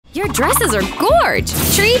Your dresses are gorge!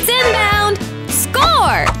 Treats inbound!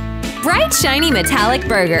 Score! Bright, shiny, metallic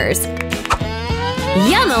burgers.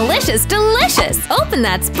 Yum-alicious, delicious! Open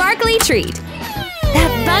that sparkly treat.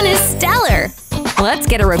 That bun is stellar! Let's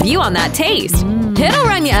get a review on that taste. It'll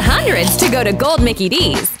run you hundreds to go to Gold Mickey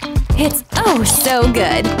D's. It's oh so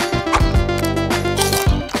good.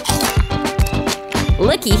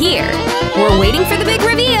 Looky here. We're waiting for the big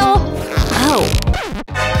reveal. Oh.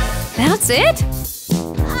 That's it?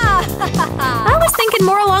 I was thinking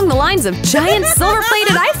more along the lines of giant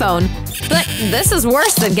silver-plated iPhone. But this is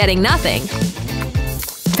worse than getting nothing.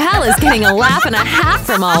 Val is getting a laugh and a half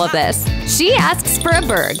from all of this. She asks for a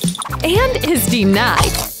burg and is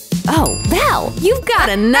denied. Oh, Val, you've got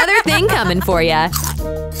another thing coming for ya.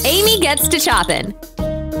 Amy gets to chopping.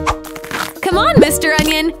 Come on, Mr.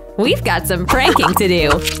 Onion. We've got some pranking to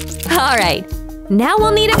do. All right, now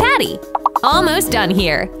we'll need a patty. Almost done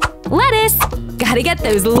here. Lettuce. Gotta get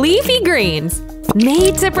those leafy greens.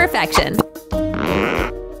 Made to perfection.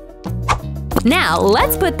 Now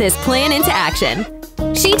let's put this plan into action.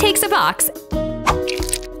 She takes a box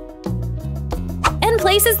and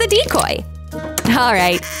places the decoy. All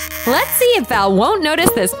right, let's see if Val won't notice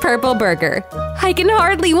this purple burger. I can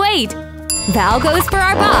hardly wait. Val goes for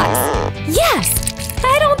our box. Yes!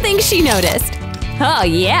 I don't think she noticed. Oh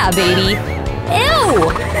yeah, baby. Ew!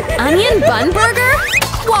 Onion bun burger?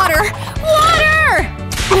 Water! Water!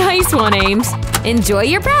 Nice one, Ames. Enjoy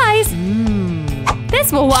your prize.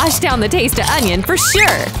 This will wash down the taste of onion for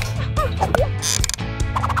sure.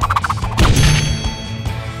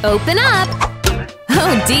 Open up!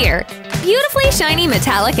 Oh dear! Beautifully shiny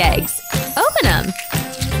metallic eggs. Open them!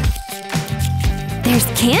 There's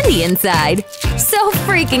candy inside! So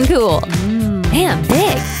freaking cool! And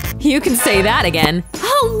big! You can say that again.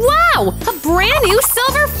 Oh wow! A brand new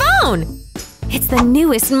silver phone! It's the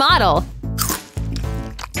newest model.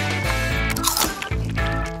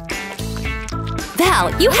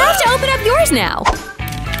 Val, you have to open up yours now!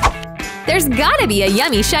 There's gotta be a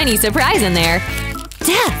yummy shiny surprise in there.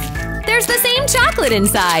 Death! There's the same chocolate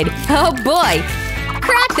inside! Oh boy!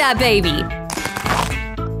 Crack that baby!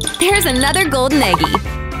 There's another golden eggie.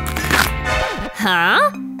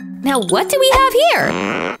 Huh? Now what do we have here?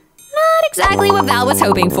 Not exactly what Val was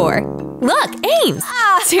hoping for. Look, Ames!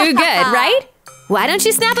 Too good, right? Why don't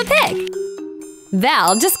you snap a pic?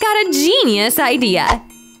 Val just got a genius idea.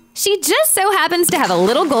 She just so happens to have a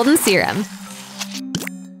little golden serum.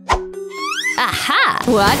 Aha!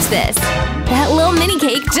 Watch this. That little mini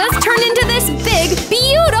cake just turned into this big,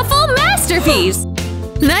 beautiful masterpiece!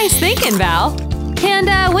 Nice thinking, Val.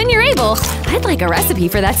 And when you're able, I'd like a recipe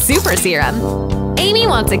for that super serum. Amy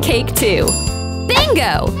wants a cake too.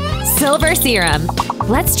 Bingo! Silver serum.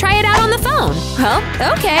 Let's try it out on the phone. Well,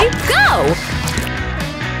 okay, go!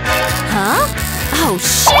 Huh? Oh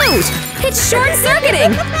shoot! It's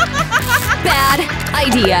short-circuiting! Bad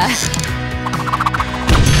idea.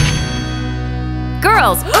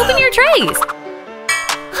 Girls, open your trays!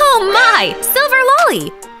 Oh my! Silver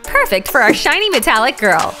lolly! Perfect for our shiny metallic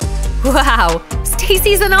girl. Wow!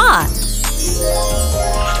 Stacy's in awe.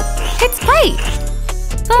 It's plate!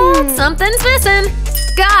 But something's missing.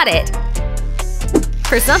 Got it!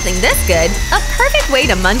 For something this good, a perfect way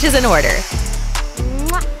to munch is in order.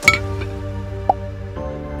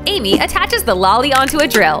 Amy attaches the lolly onto a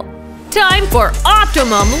drill. Time for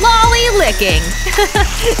optimum lolly licking!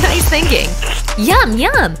 Nice thinking. Yum,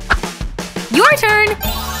 yum! Your turn!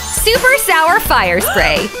 Super sour fire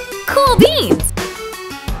spray. Cool beans!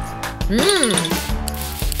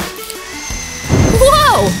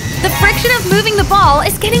 Whoa! The friction of moving the ball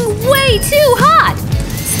is getting way too hot!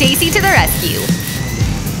 Stacy to the rescue.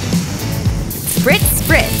 Spritz,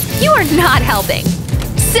 spritz. You are not helping.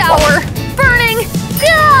 Sour! Burning!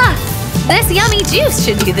 Gah! This yummy juice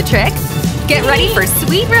should do the trick. Get ready for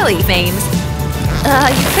sweet relief, Ames.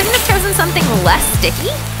 You couldn't have chosen something less sticky?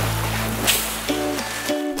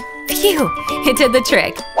 Phew, it did the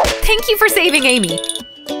trick. Thank you for saving Amy.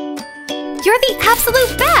 You're the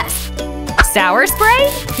absolute best! Sour spray?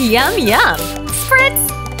 Yum, yum. Spritz!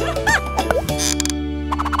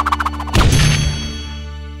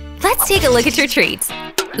 Let's take a look at your treats.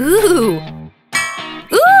 Ooh!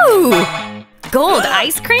 Ooh! Gold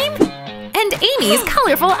ice cream? And Amy's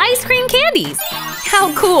colorful ice cream candies!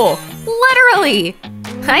 How cool! Literally!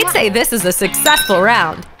 I'd say this is a successful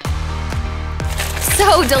round.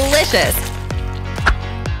 So delicious!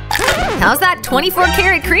 How's that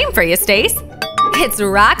 24-karat cream for you, Stace? It's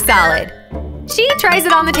rock solid. She tries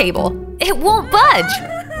it on the table. It won't budge!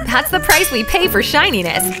 That's the price we pay for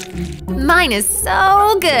shininess. Mine is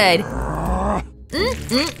so good.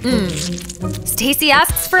 Stacy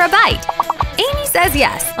asks for a bite. Amy says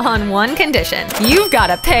yes, on one condition. You've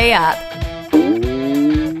gotta pay up.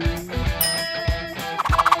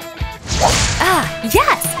 Ah,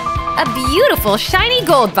 yes! A beautiful shiny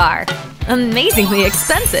gold bar. Amazingly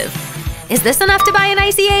expensive. Is this enough to buy an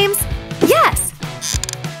icy Ames? Yes!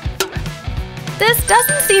 This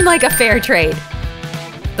doesn't seem like a fair trade.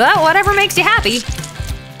 But whatever makes you happy.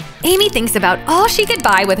 Amy thinks about all she could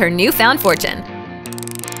buy with her newfound fortune.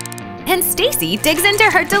 And Stacy digs into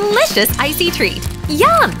her delicious icy treat.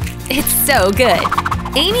 Yum! It's so good.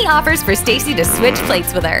 Amy offers for Stacy to switch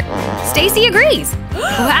plates with her. Stacy agrees.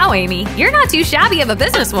 Wow, Amy, you're not too shabby of a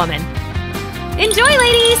businesswoman. Enjoy,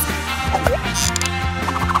 ladies!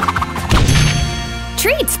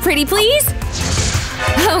 Treats, pretty please!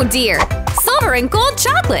 Oh dear, silver and gold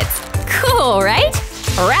chocolates! Cool, right?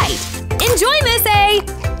 Right. Enjoy, Miss A!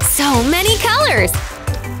 So many colors!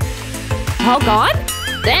 All gone?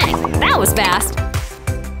 Dang, that was fast.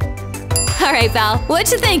 Alright, Val,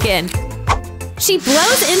 what you thinking? She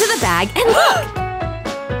blows into the bag and look!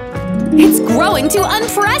 It's growing to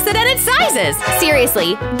unprecedented sizes!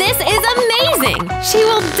 Seriously, this is amazing! She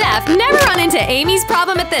will never run into Amy's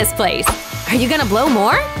problem at this place. Are you gonna blow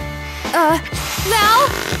more? Val?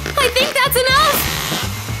 I think that's enough!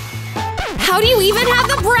 How do you even have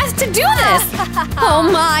the breath to do this? Oh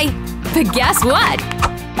my! But guess what?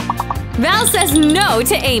 Val says no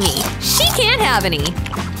to Amy. She can't have any.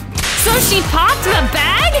 So she popped the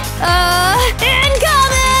bag?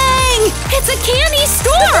 Incoming! It's a candy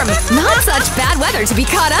storm! Not such bad weather to be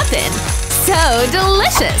caught up in. So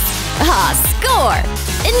delicious! Ah, score!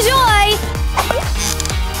 Enjoy!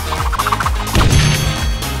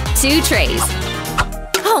 2 trays.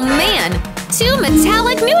 Oh man! 2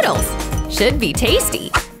 metallic noodles! Should be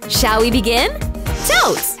tasty. Shall we begin?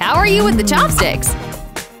 Totes! How are you with the chopsticks?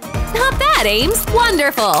 Not bad, Ames.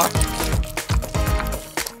 Wonderful!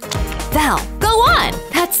 Val, go on!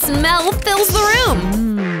 That smell fills the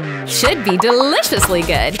room! Should be deliciously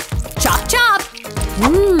good! Chop chop!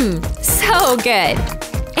 Mmm, so good!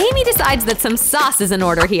 Amy decides that some sauce is in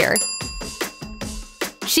order here.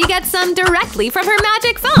 She gets some directly from her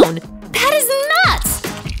magic phone! That is nuts!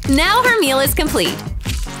 Now her meal is complete.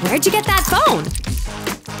 Where'd you get that phone?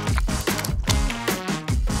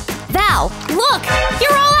 Val, look!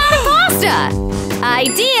 You're all out of pasta!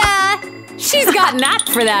 Idea! She's got an app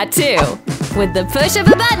for that, too. With the push of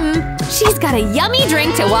a button, she's got a yummy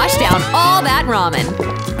drink to wash down all that ramen.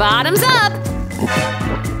 Bottoms up!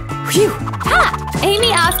 Phew! Ha!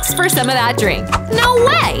 Amy asks for some of that drink. No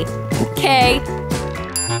way! Okay.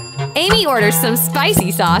 Amy orders some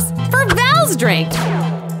spicy sauce for Val's drink.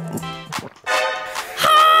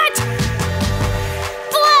 Hot!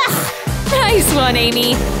 Blech! Nice one,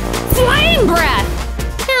 Amy. Flame breath!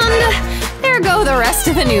 And there go the rest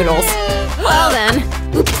of the noodles. Well then,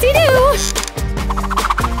 oopsie-doo!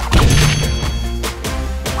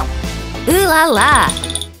 Ooh la la!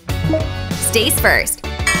 Stace first.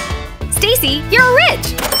 Stacy, you're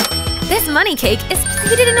rich! This money cake is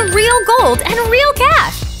plated in real gold and real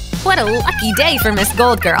cash! What a lucky day for Miss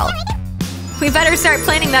Gold Girl! We better start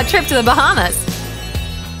planning that trip to the Bahamas.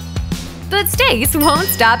 But Stace won't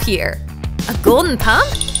stop here. A golden pump?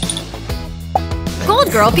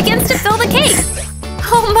 Gold Girl begins to fill the cake.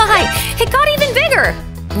 Oh my! It got even bigger!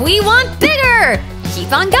 We want bigger!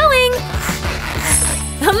 Keep on going!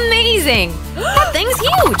 Amazing! That thing's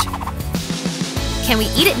huge! Can we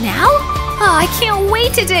eat it now? Oh, I can't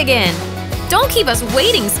wait to dig in! Don't keep us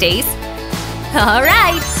waiting, Stace!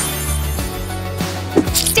 Alright!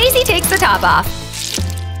 Stacy takes the top off.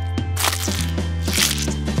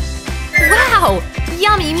 Wow!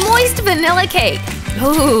 Yummy, moist vanilla cake!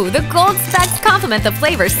 Ooh, the gold specks complement the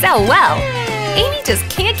flavor so well! Amy just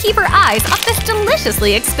can't keep her eyes off this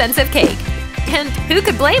deliciously expensive cake. And who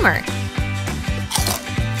could blame her?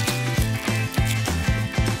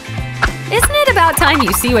 Isn't it about time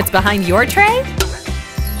you see what's behind your tray?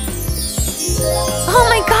 Oh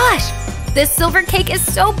my gosh! This silver cake is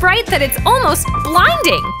so bright that it's almost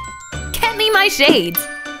blinding! Get me my shades!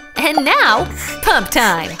 And now, pump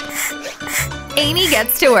time! Amy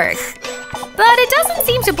gets to work. But it doesn't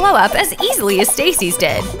seem to blow up as easily as Stacy's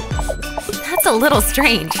did. That's a little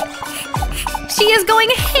strange. She is going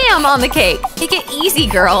ham on the cake! Take it easy,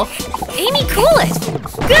 girl! Amy, cool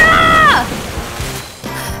it! Gah!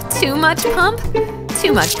 Too much pump?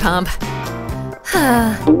 Too much pump.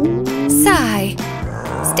 Sigh.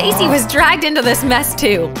 Stacy was dragged into this mess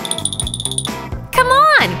too. Come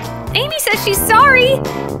on! Amy says she's sorry!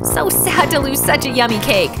 So sad to lose such a yummy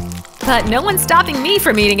cake. But no one's stopping me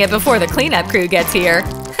from eating it before the cleanup crew gets here.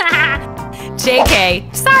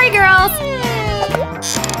 JK. Sorry, girls!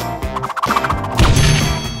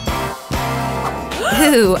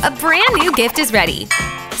 Ooh, a brand new gift is ready.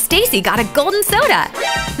 Stacy got a golden soda.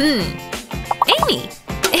 Amy.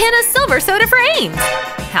 And a silver soda for Ames.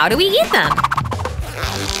 How do we eat them?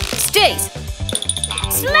 Stace.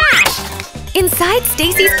 Smash! Inside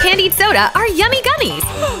Stacy's candied soda are yummy gummies.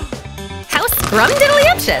 How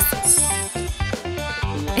scrumdiddlyumptious!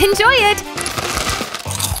 Enjoy it!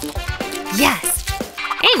 Yes!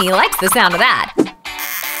 Amy likes the sound of that.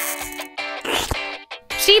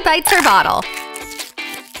 She bites her bottle.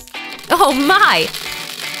 Oh my!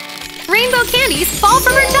 Rainbow candies fall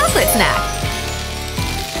from her chocolate snack.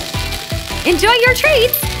 Enjoy your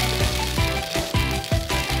treats!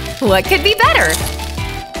 What could be better?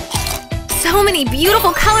 So many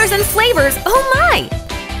beautiful colors and flavors, oh my!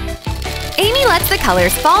 Amy lets the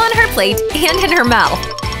colors fall on her plate and in her mouth.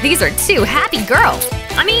 These are two happy girls.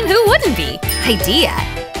 I mean, who wouldn't be? Idea!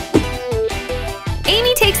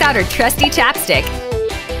 Amy takes out her trusty chapstick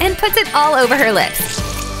and puts it all over her lips.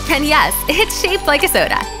 And yes, it's shaped like a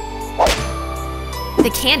soda. The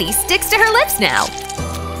candy sticks to her lips now.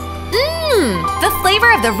 The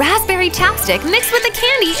flavor of the raspberry chapstick mixed with the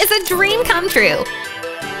candy is a dream come true.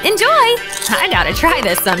 Enjoy! I gotta try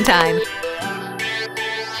this sometime.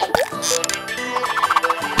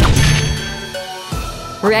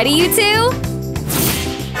 Ready, you two?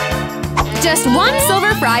 Just one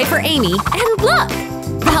silver fry for Amy, and look!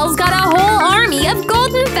 Belle's got a whole army of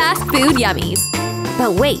golden fast food yummies.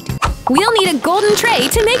 But wait, we'll need a golden tray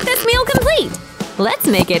to make this meal complete. Let's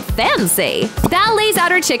make it fancy. Belle lays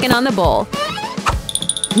out her chicken on the bowl.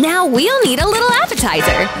 Now we'll need a little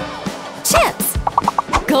appetizer. Chips.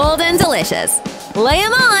 Golden delicious. Lay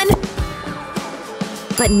 'em on.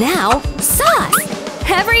 But now, sauce.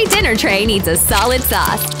 Every dinner tray needs a solid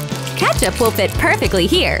sauce. Ketchup will fit perfectly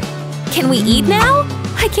here. Can we eat now?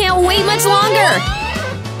 I can't wait much longer.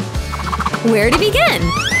 Where to begin?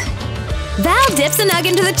 Val dips a nug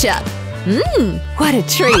into the chip. What a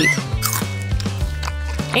treat.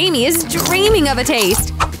 Amy is dreaming of a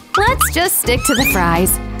taste. Let's just stick to the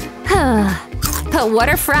fries. But what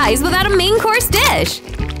are fries without a main course dish?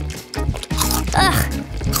 Ugh.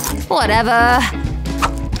 Whatever.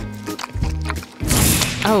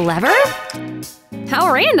 A lever?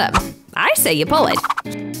 How random. I say you pull it.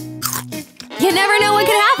 You never know what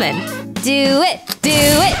could happen. Do it! Do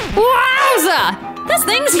it! Wowza! This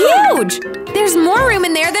thing's huge! There's more room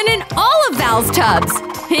in there than in all of Val's tubs.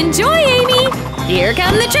 Enjoy, Amy! Here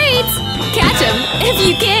come the treats! Catch them if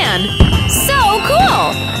you can! So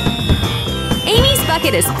cool! Amy's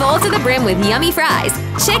bucket is full to the brim with yummy fries,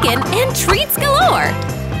 chicken, and treats galore!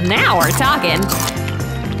 Now we're talking!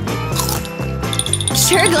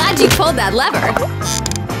 Sure glad you pulled that lever!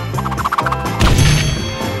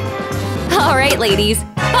 Alright, ladies.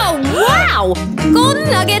 Oh, wow! Golden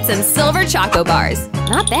nuggets and silver choco bars.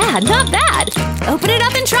 Not bad, not bad! Open it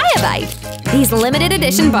up and try a bite! These limited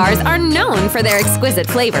edition bars are known for their exquisite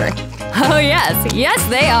flavor. Oh yes, yes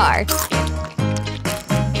they are!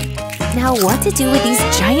 Now what to do with these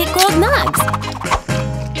giant gold nugs?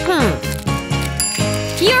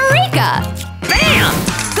 Eureka! Bam!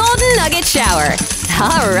 Golden nugget shower!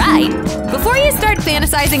 Alright! Before you start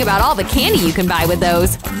fantasizing about all the candy you can buy with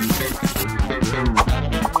those…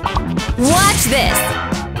 Watch this!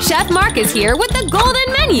 Chef Mark is here with the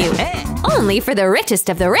golden menu! Only for the richest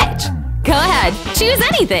of the rich! Go ahead, choose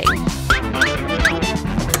anything!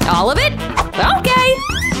 All of it? Okay!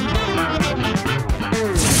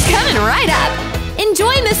 Coming right up!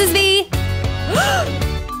 Enjoy, Mrs. V!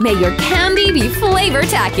 May your candy be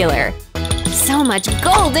flavor-tacular! So much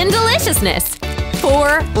golden deliciousness!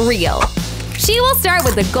 For real! She will start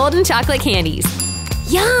with the golden chocolate candies.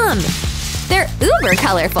 Yum! They're uber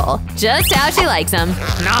colorful, just how she likes them.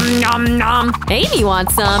 Nom nom nom! Amy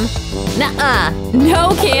wants some. Nuh-uh,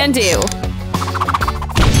 no can do.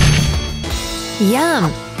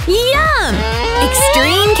 Yum! Yum!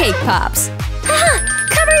 Extreme cake pops. Ha!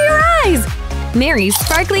 Cover your eyes! Mary's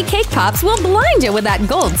sparkly cake pops will blind you with that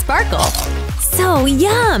gold sparkle. So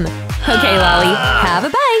yum! Okay, Lolly, have a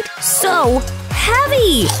bite. So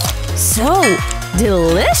heavy! So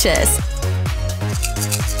delicious!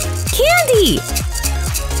 Candy!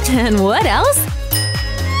 And what else?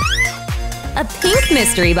 A pink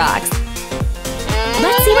mystery box.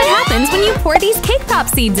 Let's see what happens when you pour these cake pop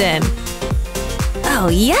seeds in. Oh,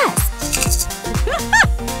 yes!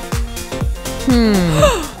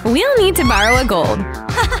 We'll need to borrow a gold.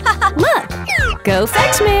 Look! Go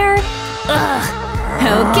fetch, Mare!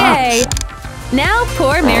 Ugh. Okay. Now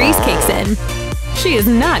pour Mary's cakes in. She is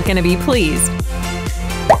not gonna be pleased.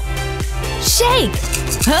 Shake!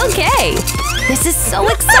 Okay! This is so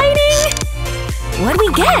exciting! What do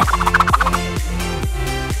we get?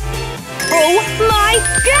 Oh my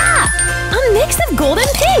god! A mix of gold and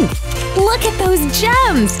pink! Look at those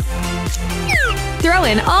gems! Throw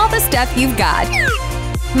in all the stuff you've got.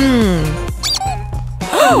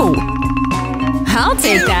 Oh! I'll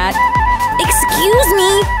take that. Excuse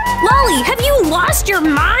me? Lolly, have you lost your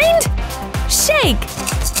mind? Shake!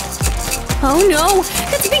 Oh no!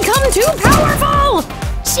 It's become too powerful!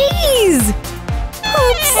 Jeez!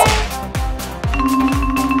 Oops!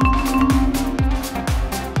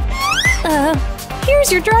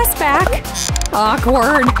 Here's your dress back.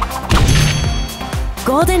 Awkward.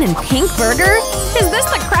 Golden and pink burger? Is this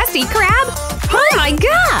the Krusty Krab? Oh my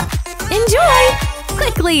god! Enjoy!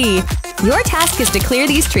 Quickly! Your task is to clear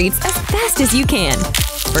these treats as fast as you can.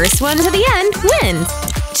 First one to the end wins!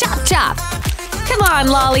 Chop chop! Come on,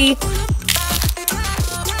 Lolly!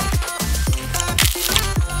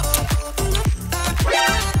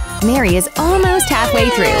 Mary is almost halfway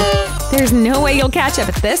through. There's no way you'll catch up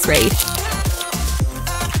at this rate.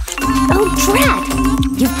 Oh, drat!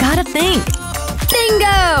 You've gotta think.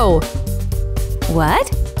 Bingo!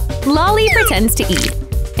 What? Lolly pretends to eat,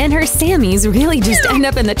 and her Sammies really just end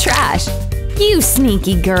up in the trash. You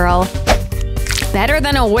sneaky girl. Better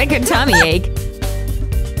than a wicked tummy ache.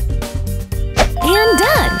 And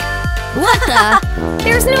done! What the?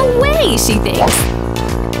 There's no way, she thinks.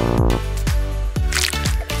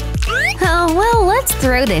 Oh, well, let's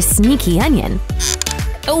throw this sneaky onion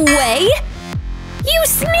away. You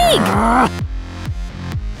sneak!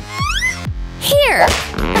 Here!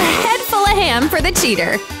 A head full of ham for the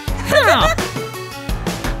cheater.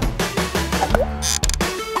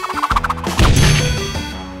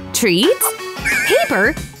 Treats?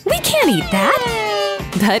 Paper? We can't eat that!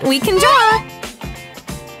 But we can draw!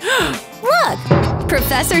 Look!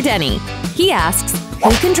 Professor Denny. He asks,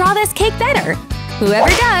 who can draw this cake better?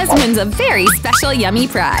 Whoever does wins a very special yummy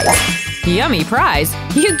prize. Yummy prize?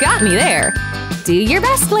 You got me there! Do your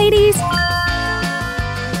best, ladies!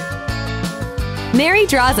 Mary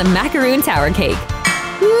draws a macaroon tower cake.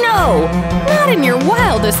 No! Not in your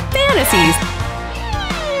wildest fantasies!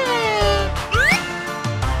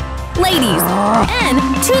 Ladies, N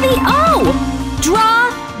to the O!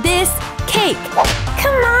 Draw this cake!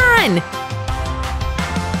 Come on!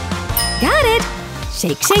 Got it!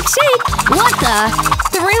 Shake, shake, shake! What the?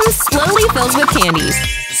 The room slowly fills with candies.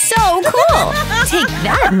 So cool! Take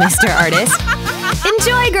that, Mr. Artist!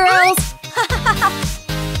 Enjoy, girls!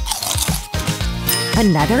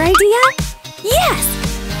 Another idea? Yes!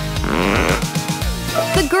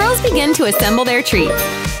 The girls begin to assemble their treats.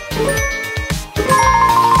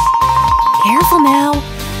 Careful now.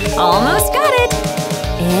 Almost got it!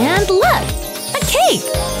 And look! A cake!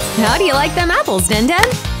 How do you like them apples, Den Den?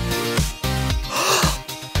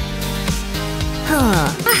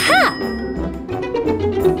 Aha!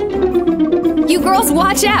 You girls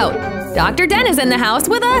watch out! Dr. Den is in the house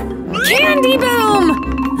with a candy boom!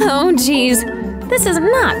 Oh geez, this is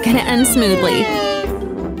not gonna end smoothly.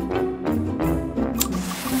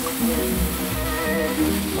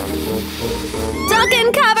 Duck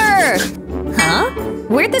and cover! Huh?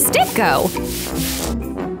 Where'd the stick go?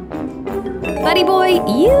 Buddy boy,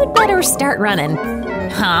 you'd better start running.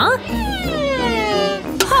 Huh?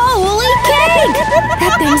 Holy cake!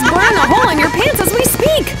 That thing's burning a hole in your pants as we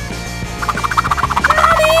speak!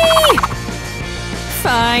 Mommy!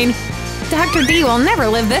 Fine. Dr. D will never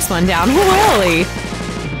live this one down, will he?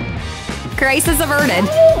 Crisis averted.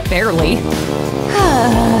 Barely.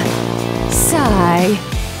 Sigh.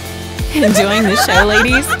 Enjoying the show,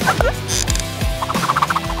 ladies?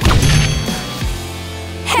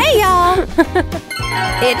 Hey, y'all!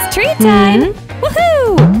 It's treat time!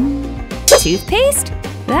 Woohoo! Toothpaste?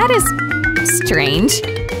 That is strange.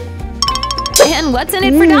 And what's in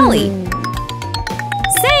it for Dolly?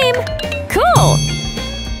 Same! Cool!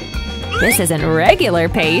 This isn't regular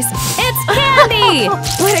paste, it's candy!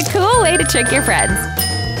 What a cool way to trick your friends.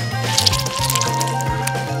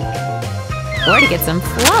 Or to get some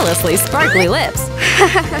flawlessly sparkly lips.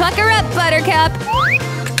 Pucker up, Buttercup!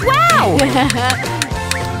 Wow!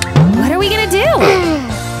 What are we gonna do?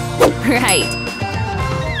 Right.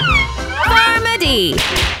 Farmadee!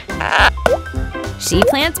 She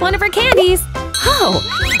plants one of her candies. Oh,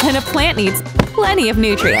 and a plant needs plenty of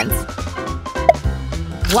nutrients.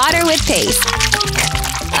 Water with paste.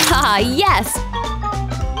 Ah, yes!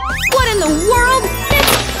 What in the world?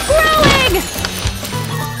 It's growing!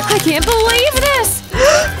 I can't believe this!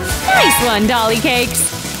 Nice one, Dolly Cakes!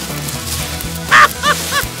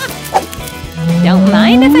 Don't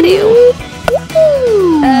mind if I do.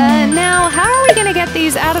 Now how are we gonna get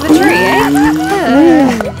these out of the tree, eh?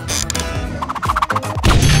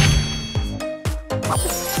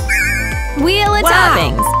 Wheel of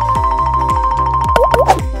toppings.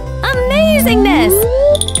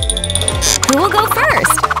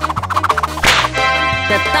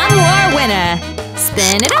 banana.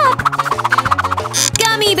 Spin it up.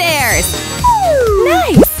 Gummy bears.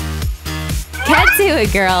 Nice. Get to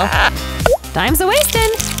it, girl. Time's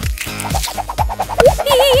a-wasting.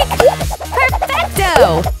 Peek.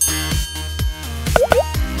 Perfecto.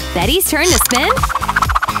 Betty's turn to spin.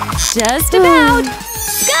 Just about.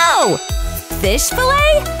 Go! Fish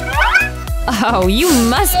fillet? Oh, you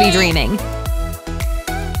must be dreaming.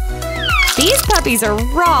 These puppies are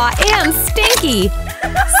raw and stinky.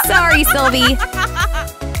 Sorry, Sylvie.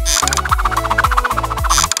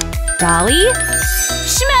 Dolly?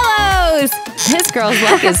 Schmellos! This girl's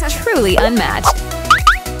luck is truly unmatched.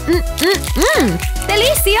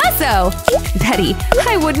 Delicioso! Betty,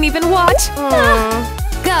 I wouldn't even watch.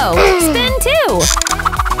 Go! Spin too!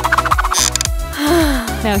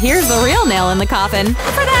 Now here's the real nail in the coffin.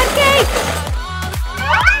 For that cake!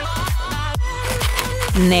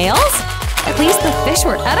 Nails? At least the fish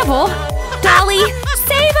were edible. Dolly,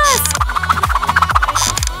 save us!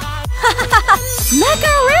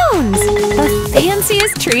 Macaroons! The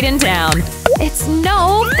fanciest treat in town. It's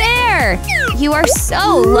no fair! You are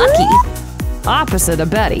so lucky. Opposite of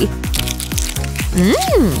Betty.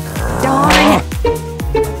 Darn!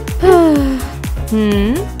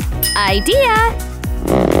 Idea!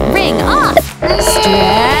 Ring off!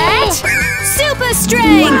 Stretch! Super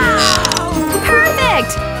string! Wow.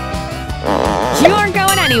 Perfect! You aren't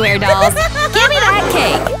going anywhere, dolls. Give me that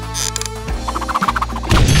cake!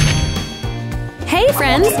 Hey,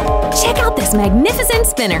 friends! Check out this magnificent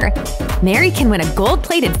spinner! Mary can win a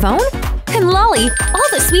gold-plated phone? And Lolly, all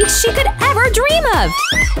the sweets she could ever dream of!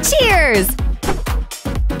 Cheers!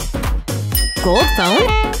 Gold phone?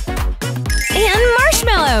 And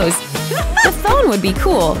marshmallows! The phone would be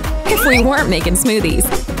cool if we weren't making smoothies.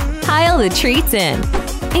 Pile the treats in.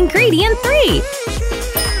 Ingredient 3.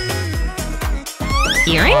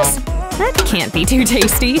 Earrings? That can't be too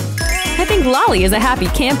tasty. I think Lolly is a happy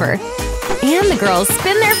camper. And the girls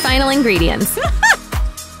spin their final ingredients.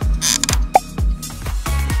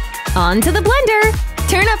 On to the blender.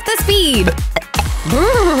 Turn up the speed.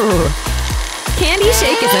 Brrr. Candy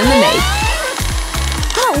shake is in the make.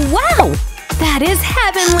 Oh, wow! That is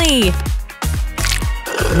heavenly!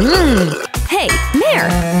 Hey, Mare,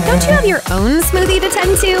 don't you have your own smoothie to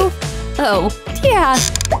tend to? Oh, yeah.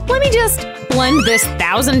 Let me just blend this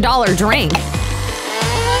 $1,000 drink.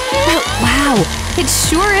 Oh, wow, it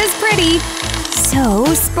sure is pretty.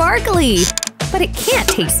 So sparkly. But it can't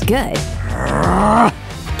taste good.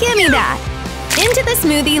 Give me that. Into the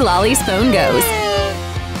smoothie Lolly's phone goes.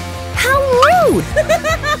 How rude!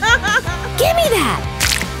 Give me that!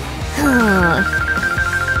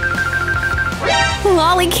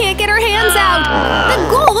 Lolly can't get her hands out! The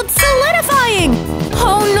gold's solidifying!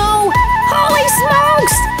 Oh no! Holy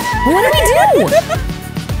smokes! What do we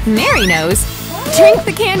do? Mary knows. Drink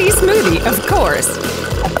the candy smoothie, of course.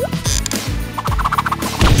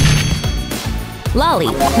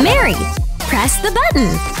 Lolly, Mary, press the button.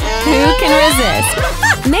 Who can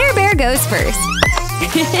resist? Mare Bear goes first.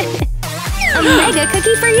 A mega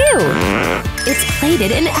cookie for you! It's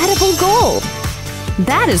plated in edible gold.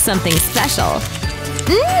 That is something special.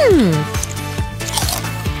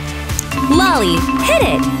 Lolly, hit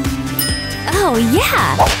it! Oh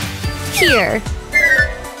yeah! Here.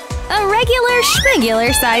 A regular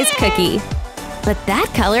schmigular sized cookie. But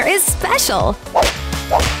that color is special.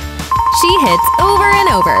 She hits over and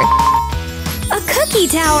over. A cookie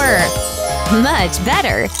tower! Much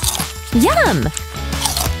better. Yum!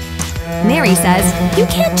 Mary says, you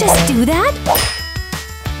can't just do that.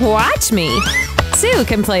 Watch me. Sue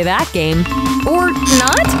can play that game. Or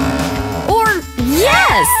not? Or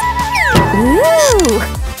yes! Ooh!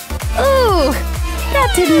 Ooh!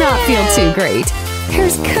 That did not feel too great.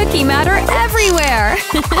 There's cookie matter everywhere!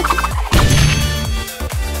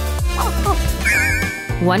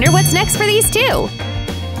 Wonder what's next for these two?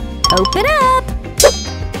 Open up!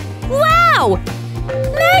 Wow!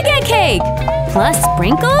 Mega cake! Plus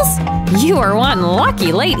sprinkles? You are one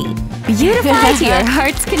lucky lady. Beautify to your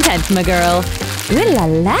heart's content, my girl. Ooh la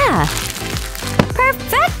la!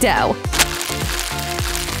 Perfecto!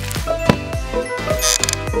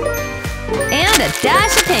 And a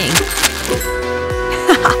dash of pink.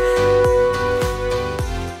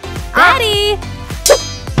 Betty!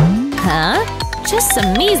 Huh? Just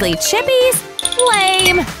some measly chippies?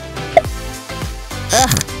 Lame!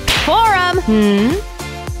 Ugh, pour 'em!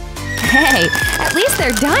 Hey, at least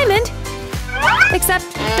they're diamond! Except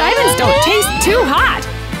diamonds don't taste too hot!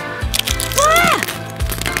 Ah!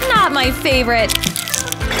 Not my favorite!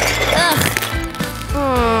 Ugh!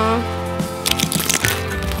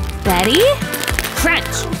 Betty?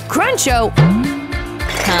 Crunch! Cruncho!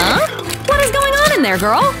 Huh? What is going on in there,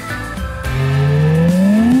 girl?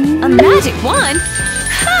 magic wand?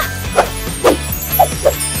 Ha!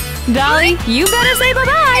 Dolly, you better say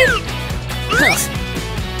bye-bye!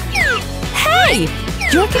 Hey!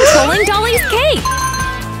 You're controlling Dolly's cake!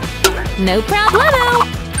 No problemo!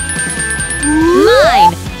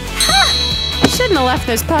 Mine! Ha! Shouldn't have left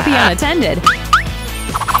this puppy unattended.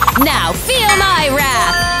 Now feel my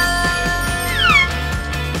wrath!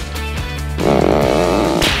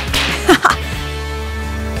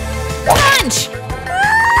 Punch!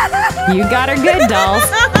 You got her good, dolls.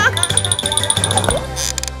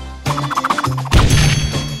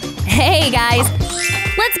 Hey, guys!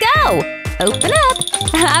 Let's go! Open up!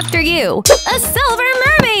 After you! A silver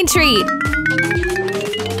mermaid treat!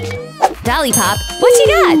 Dolly Pop, what you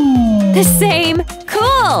got? The same!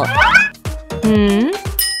 Cool!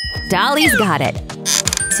 Dolly's got it.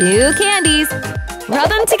 2 candies. Rub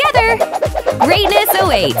them together. Greatness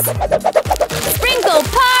awaits. Sprinkle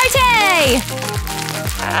party!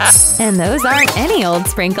 And those aren't any old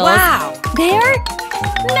sprinkles. Wow! They're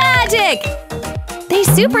magic! They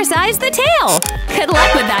supersized the tail! Good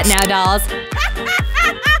luck with that now, dolls!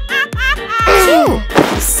 Phew!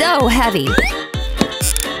 So heavy!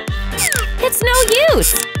 It's no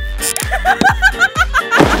use!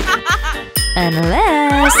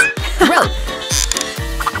 Unless… rope!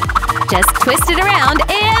 Just twist it around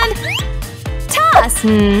and… toss!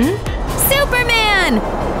 Superman!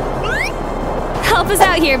 Help us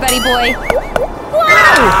out here, buddy boy!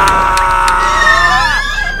 Whoa!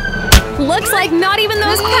 Looks like not even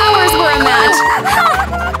those powers were a match!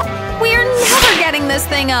 We're never getting this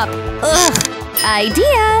thing up! Ugh!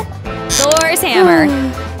 Idea! Thor's hammer!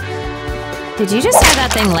 Did you just have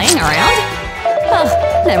that thing laying around? Oh,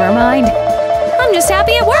 never mind. I'm just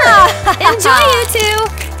happy it worked! Enjoy, you two!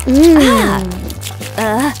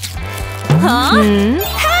 Huh?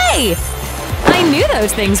 Hey! I knew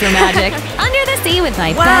those things were magic! Under the sea with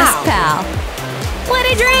my best pal! What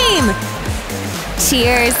a dream!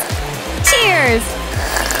 Cheers! Cheers!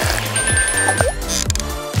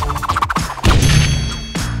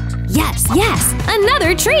 Yes, yes!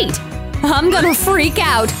 Another treat! I'm gonna freak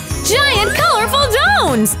out! Giant colorful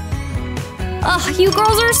domes! Oh, you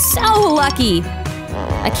girls are so lucky!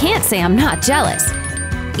 I can't say I'm not jealous.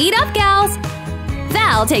 Eat up, gals!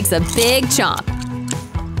 Val takes a big chomp.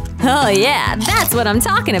 Oh yeah, that's what I'm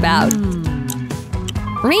talking about!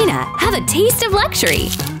 Rena, have a taste of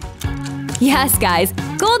luxury! Yes, guys,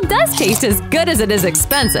 gold does taste as good as it is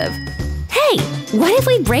expensive. Hey, what if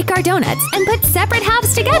we break our donuts and put separate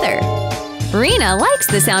halves together? Rena likes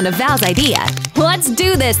the sound of Val's idea. Let's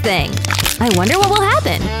do this thing! I wonder what will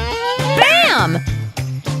happen. Bam!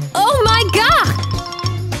 Oh my god!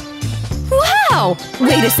 Wow!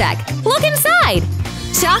 Wait a sec. Look inside!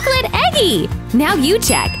 Chocolate eggy! Now you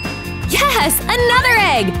check. Yes! Another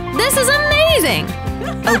egg! This is amazing!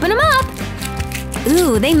 Open them up!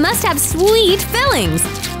 Ooh, they must have sweet fillings!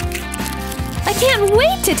 I can't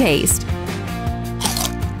wait to taste!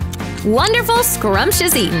 Wonderful,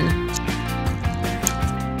 scrumptious eating!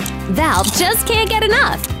 Val just can't get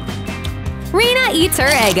enough! Rena eats her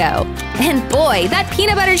Eggo! And boy, that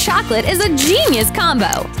peanut butter chocolate is a genius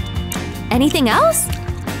combo! Anything else?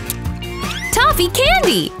 Toffee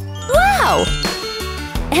candy! Wow!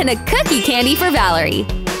 And a cookie candy for Valerie!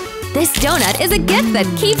 This donut is a gift that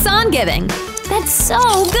keeps on giving! That's so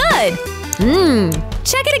good!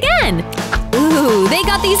 Check it again! Ooh, they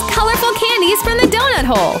got these colorful candies from the donut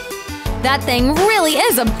hole! That thing really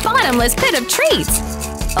is a bottomless pit of treats!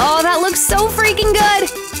 Oh, that looks so freaking good!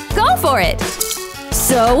 Go for it!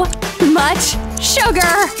 So much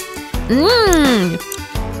sugar!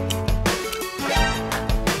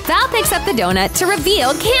 Val picks up the donut to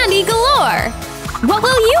reveal candy galore! What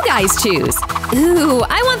will you guys choose? Ooh,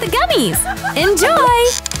 I want the gummies! Enjoy!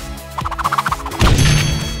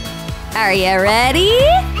 Are you ready?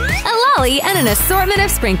 A lolly and an assortment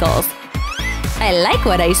of sprinkles. I like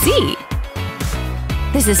what I see.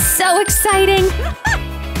 This is so exciting!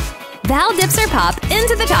 Val dips her pop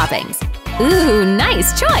into the toppings. Ooh,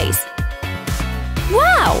 nice choice!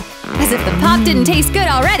 Wow! As if the pop didn't taste good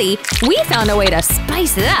already, we found a way to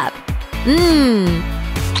spice it up.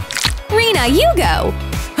 Rena, you go!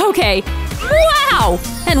 Okay. Wow!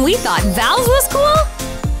 And we thought Val's was cool?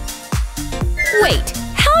 Wait,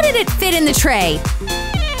 how did it fit in the tray?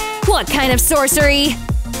 What kind of sorcery?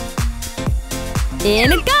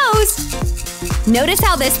 In it goes! Notice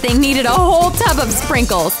how this thing needed a whole tub of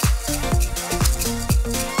sprinkles.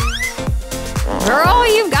 Girl,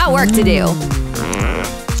 you've got work to do.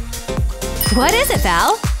 What is it,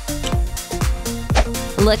 Val?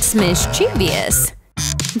 Looks mischievous.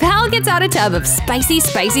 Val gets out a tub of spicy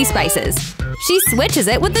spices. She switches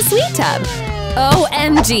it with the sweet tub.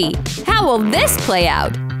 OMG! How will this play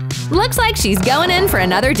out? Looks like she's going in for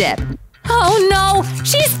another dip. Oh no!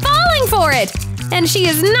 She's falling for it! And she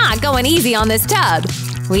is not going easy on this tub.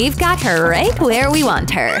 We've got her right where we want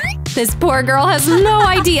her. This poor girl has no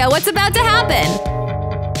idea what's about to happen.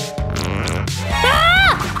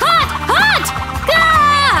 Ah! Hot!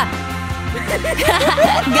 Ah!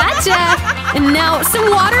 Gotcha! And now some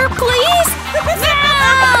water, please?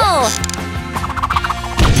 Val!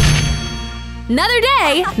 Another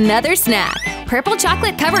day, another snack. Purple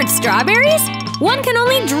chocolate-covered strawberries? One can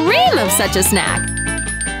only dream of such a snack.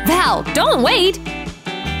 Val, don't wait!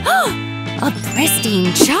 A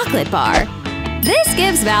pristine chocolate bar. This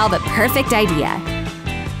gives Val the perfect idea.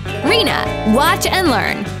 Rena, watch and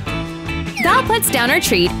learn. Val puts down her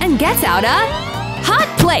treat and gets out a hot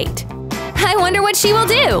plate. I wonder what she will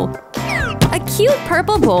do. A cute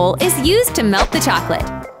purple bowl is used to melt the chocolate.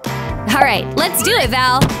 All right, let's do it,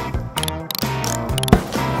 Val.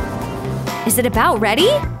 Is it about ready?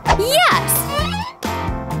 Yes!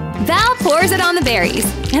 Val pours it on the berries,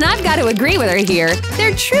 and I've got to agree with her here.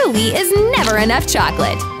 There truly is never enough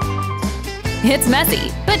chocolate. It's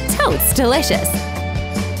messy, but totes delicious.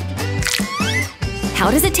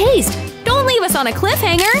 How does it taste? Don't leave us on a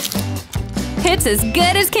cliffhanger! It's as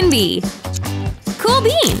good as can be. Cool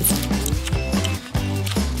beans!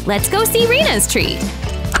 Let's go see Rena's treat.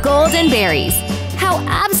 Golden berries. How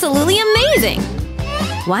absolutely amazing!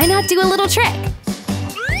 Why not do a little trick?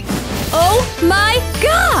 Oh my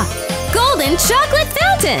god! Golden chocolate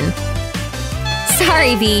fountain!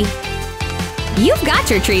 Sorry, Bee. You've got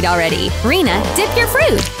your treat already. Rena, dip your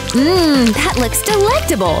fruit. That looks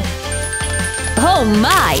delectable. Oh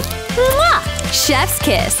my! Mwah! Chef's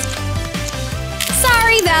kiss.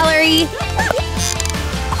 Sorry, Valerie.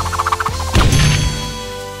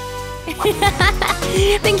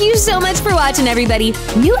 Thank you so much for watching, everybody.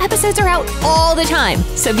 New episodes are out all the time,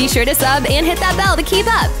 so be sure to sub and hit that bell to keep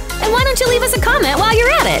up. And why don't you leave us a comment while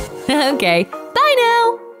you're at it? Okay,